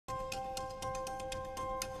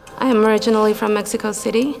am originally from Mexico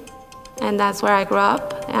City, and that's where I grew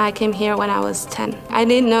up. I came here when I was 10. I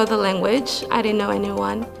didn't know the language. I didn't know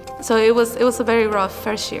anyone. So it was a very rough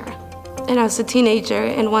first year. And I was a teenager,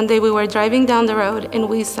 and one day we were driving down the road and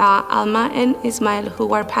we saw Alma and Ismael, who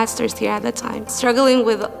were pastors here at the time, struggling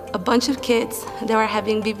with a bunch of kids that were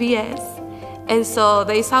having BBS. And so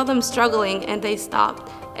they saw them struggling and they stopped.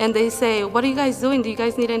 And they say, "What are you guys doing? Do you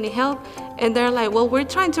guys need any help?" And they're like, "Well, we're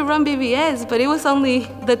trying to run BBS," but it was only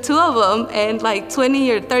the two of them and like 20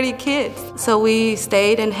 or 30 kids. So we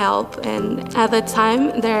stayed and helped. And at the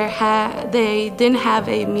time, they didn't have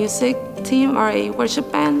a music team or a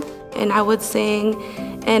worship band. And I would sing,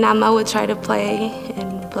 and Alma would try to play,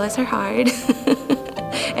 and bless her heart.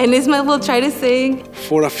 And Ismael will try to sing.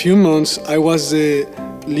 For a few months, I was the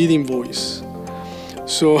leading voice.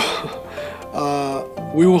 So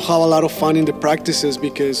we will have a lot of fun in the practices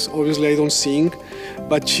because obviously I don't sing,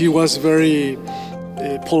 but she was very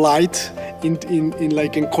polite in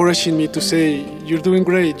like encouraging me to say, "You're doing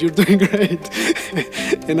great, you're doing great."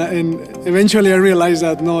 and eventually I realized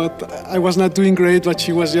that no, I was not doing great, but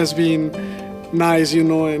she was just being nice, you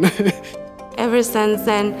know. And ever since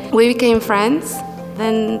then, we became friends.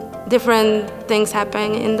 Then different things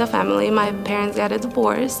happened in the family. My parents got a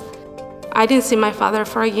divorce. I didn't see my father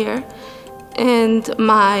for a year. And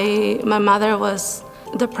my mother was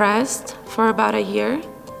depressed for about a year.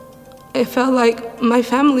 It felt like my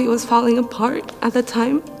family was falling apart at the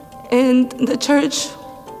time. And the church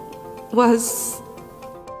was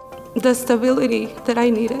the stability that I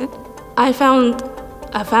needed. I found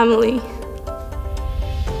a family.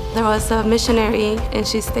 There was a missionary, and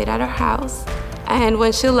she stayed at our house. And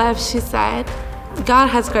when she left, she said, "God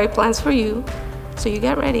has great plans for you, so you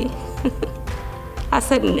get ready." I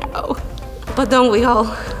said, "No." But don't we all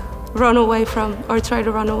run away from, or try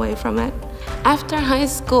to run away from it? After high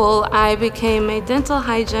school, I became a dental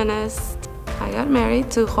hygienist. I got married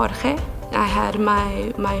to Jorge. I had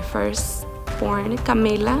my firstborn,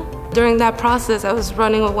 Camila. During that process, I was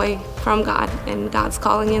running away from God and God's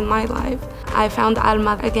calling in my life. I found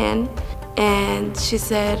Alma again, and she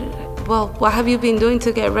said, "Well, what have you been doing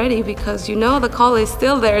to get ready? Because you know the call is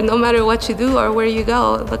still there. No matter what you do or where you go,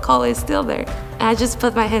 the call is still there." And I just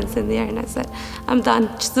put my hands in the air and I said, "I'm done.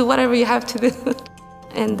 Just do whatever you have to do."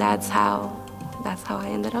 And that's how I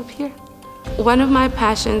ended up here. One of my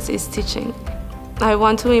passions is teaching. I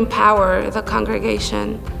want to empower the congregation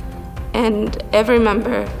and every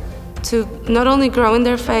member to not only grow in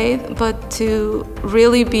their faith, but to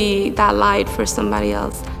really be that light for somebody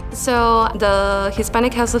else. So the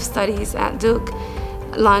Hispanic House of Studies at Duke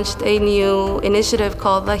launched a new initiative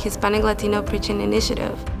called the Hispanic Latino Preaching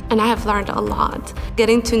Initiative. And I have learned a lot.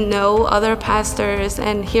 Getting to know other pastors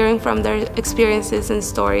and hearing from their experiences and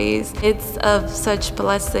stories, it's of such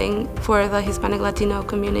blessing for the Hispanic Latino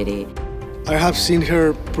community. I have seen her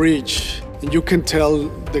preach, and you can tell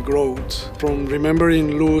the growth from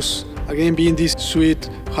remembering Luz, again being this sweet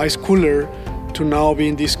high schooler, to now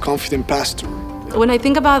being this confident pastor. When I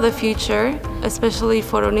think about the future, especially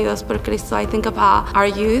for Unidos por Cristo, I think about our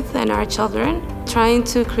youth and our children, trying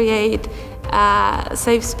to create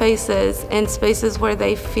safe spaces and spaces where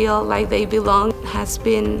they feel like they belong has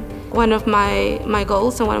been one of my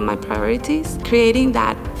goals and one of my priorities. Creating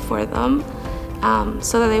that for them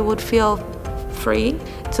so that they would feel free,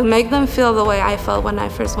 to make them feel the way I felt when I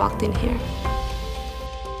first walked in here.